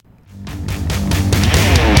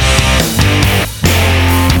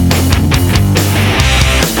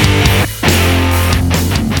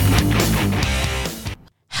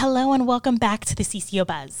welcome back to the CCO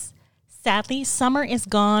Buzz. Sadly, summer is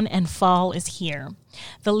gone and fall is here.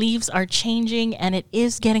 The leaves are changing and it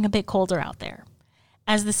is getting a bit colder out there.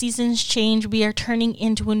 As the seasons change, we are turning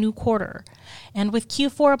into a new quarter. And with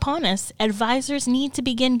Q4 upon us, advisors need to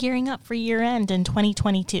begin gearing up for year-end in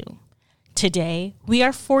 2022. Today, we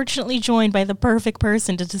are fortunately joined by the perfect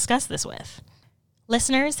person to discuss this with.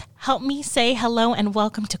 Listeners, help me say hello and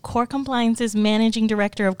welcome to Core Compliance's Managing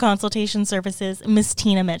Director of Consultation Services, Ms.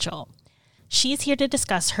 Tina Mitchell. She is here to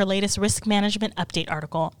discuss her latest risk management update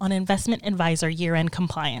article on investment advisor year-end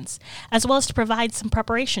compliance, as well as to provide some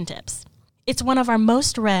preparation tips. It's one of our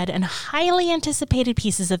most read and highly anticipated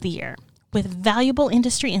pieces of the year, with valuable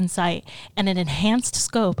industry insight and an enhanced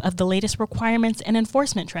scope of the latest requirements and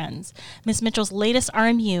enforcement trends. Ms. Mitchell's latest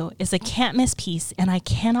RMU is a can't-miss piece, and I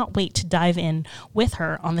cannot wait to dive in with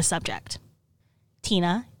her on the subject.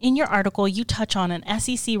 Tina, in your article, you touch on an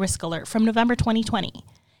SEC risk alert from November 2020.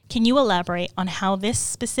 Can you elaborate on how this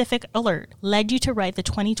specific alert led you to write the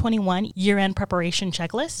 2021 year-end preparation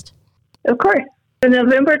checklist? Of course. The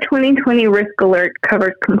November 2020 risk alert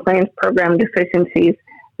covers compliance program deficiencies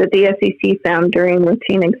that the SEC found during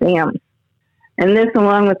routine exams. And this,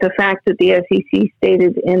 along with the fact that the SEC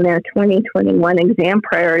stated in their 2021 exam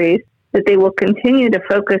priorities that they will continue to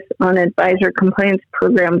focus on advisor compliance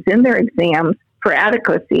programs in their exams for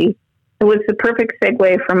adequacy, it was the perfect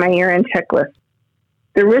segue for my year-end checklist.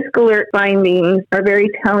 The risk alert findings are very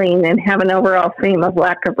telling and have an overall theme of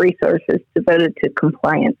lack of resources devoted to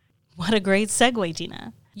compliance. What a great segue,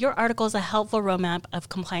 Tina. Your article is a helpful roadmap of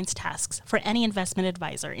compliance tasks for any investment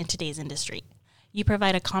advisor in today's industry. You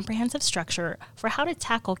provide a comprehensive structure for how to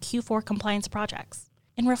tackle Q4 compliance projects.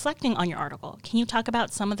 In reflecting on your article, can you talk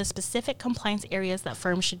about some of the specific compliance areas that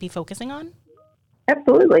firms should be focusing on?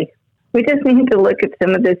 Absolutely. We just need to look at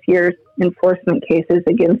some of this year's enforcement cases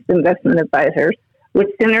against investment advisors, which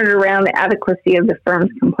centered around the adequacy of the firm's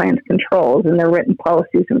compliance controls and their written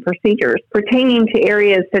policies and procedures pertaining to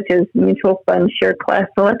areas such as mutual fund share class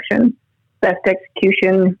selection, best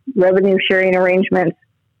execution, revenue sharing arrangements,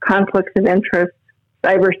 conflicts of interest,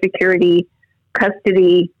 cybersecurity,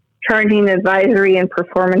 custody, charging advisory and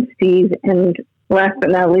performance fees, and last but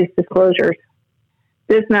not least, disclosures.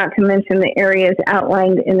 This not to mention the areas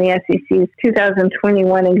outlined in the SEC's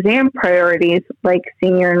 2021 exam priorities, like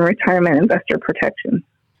senior and retirement investor protection.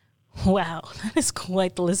 Wow, that is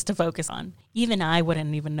quite the list to focus on. Even I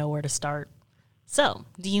wouldn't even know where to start. So,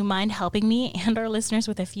 do you mind helping me and our listeners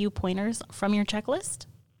with a few pointers from your checklist?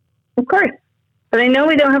 Of course, but I know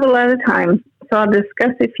we don't have a lot of time, so I'll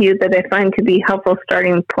discuss a few that I find to be helpful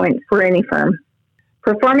starting points for any firm.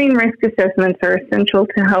 Performing risk assessments are essential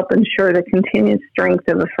to help ensure the continued strength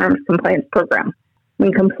of a firm's compliance program.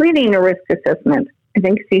 When completing a risk assessment, I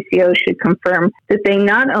think CCOs should confirm that they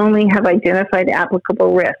not only have identified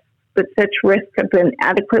applicable risks, but such risks have been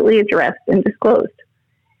adequately addressed and disclosed.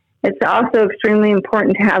 It's also extremely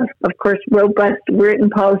important to have, of course, robust written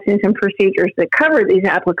policies and procedures that cover these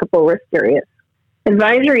applicable risk areas.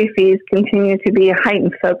 Advisory fees continue to be a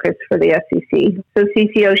heightened focus for the SEC, so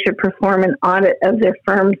CCO should perform an audit of their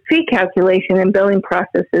firm's fee calculation and billing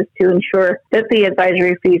processes to ensure that the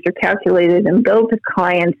advisory fees are calculated and billed to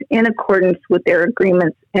clients in accordance with their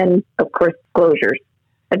agreements and, of course, disclosures.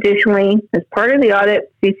 Additionally, as part of the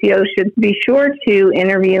audit, CCO should be sure to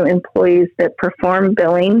interview employees that perform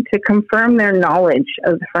billing to confirm their knowledge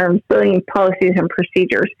of the firm's billing policies and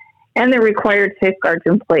procedures and the required safeguards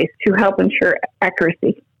in place to help ensure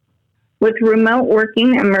accuracy. With remote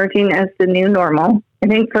working emerging as the new normal, I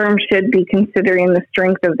think firms should be considering the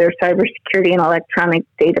strength of their cybersecurity and electronic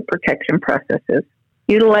data protection processes.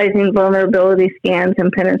 Utilizing vulnerability scans and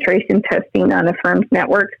penetration testing on a firm's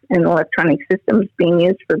networks and electronic systems being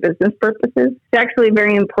used for business purposes is actually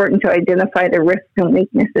very important to identify the risks and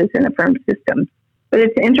weaknesses in a firm's systems. But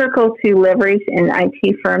it's integral to leverage an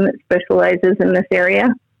IT firm that specializes in this area,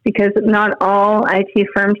 because not all IT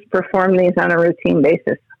firms perform these on a routine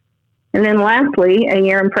basis. And then lastly, a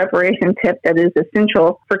year-end preparation tip that is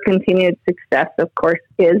essential for continued success, of course,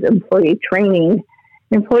 is employee training.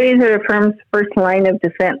 Employees are the firm's first line of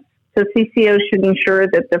defense, so CCO should ensure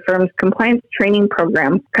that the firm's compliance training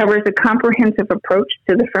program covers a comprehensive approach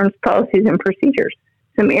to the firm's policies and procedures.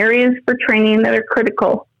 Some areas for training that are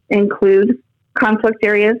critical include conflict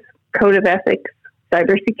areas, code of ethics,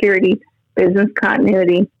 cybersecurity, business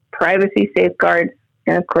continuity, privacy safeguards,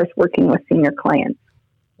 and of course, working with senior clients.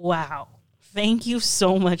 Wow. Thank you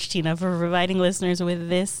so much, Tina, for providing listeners with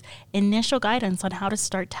this initial guidance on how to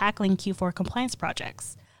start tackling Q4 compliance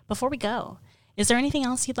projects. Before we go, is there anything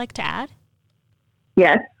else you'd like to add?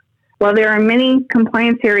 Yes. While there are many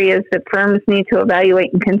compliance areas that firms need to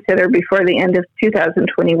evaluate and consider before the end of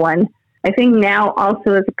 2021, I think now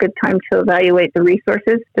also is a good time to evaluate the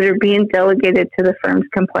resources that are being delegated to the firm's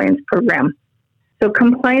compliance program. So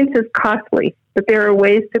compliance is costly, but there are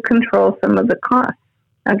ways to control some of the costs.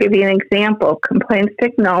 I'll give you an example. Compliance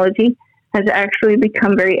technology has actually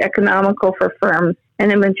become very economical for firms,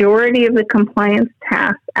 and a majority of the compliance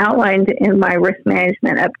tasks outlined in my risk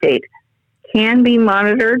management update can be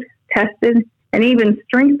monitored, tested, and even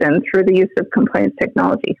strengthened through the use of compliance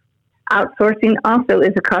technology. Outsourcing also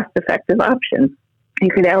is a cost-effective option. You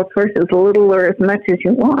could outsource as little or as much as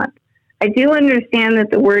you want. I do understand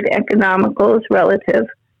that the word economical is relative,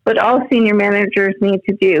 but all senior managers need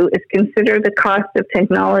to do is consider the cost of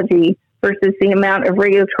technology versus the amount of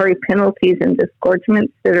regulatory penalties and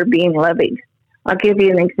disgorgements that are being levied. I'll give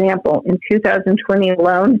you an example. In 2020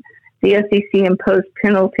 alone, the SEC imposed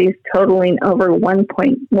penalties totaling over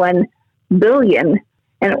 $1.1 billion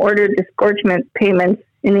and ordered disgorgement payments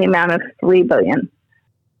in the amount of $3 billion.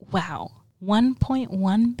 Wow.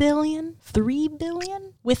 1.1 billion? 3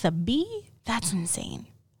 billion? With a B? That's insane.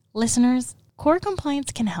 Listeners, Core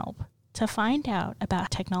Compliance can help. To find out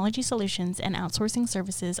about technology solutions and outsourcing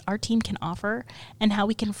services our team can offer and how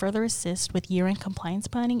we can further assist with year-end compliance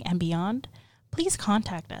planning and beyond, please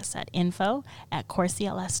contact us at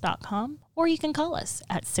info@corecls.com, or you can call us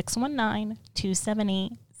at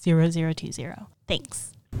 619-278-0020.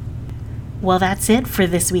 Thanks. Well, that's it for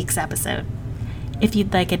this week's episode. If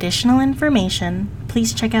you'd like additional information,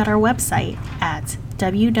 please check out our website at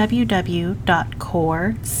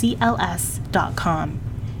www.corecls.com.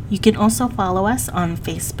 You can also follow us on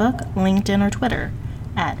Facebook, LinkedIn, or Twitter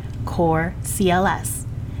at CoreCLS.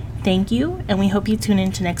 Thank you, and we hope you tune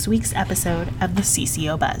in to next week's episode of the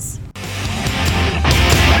CCO Buzz.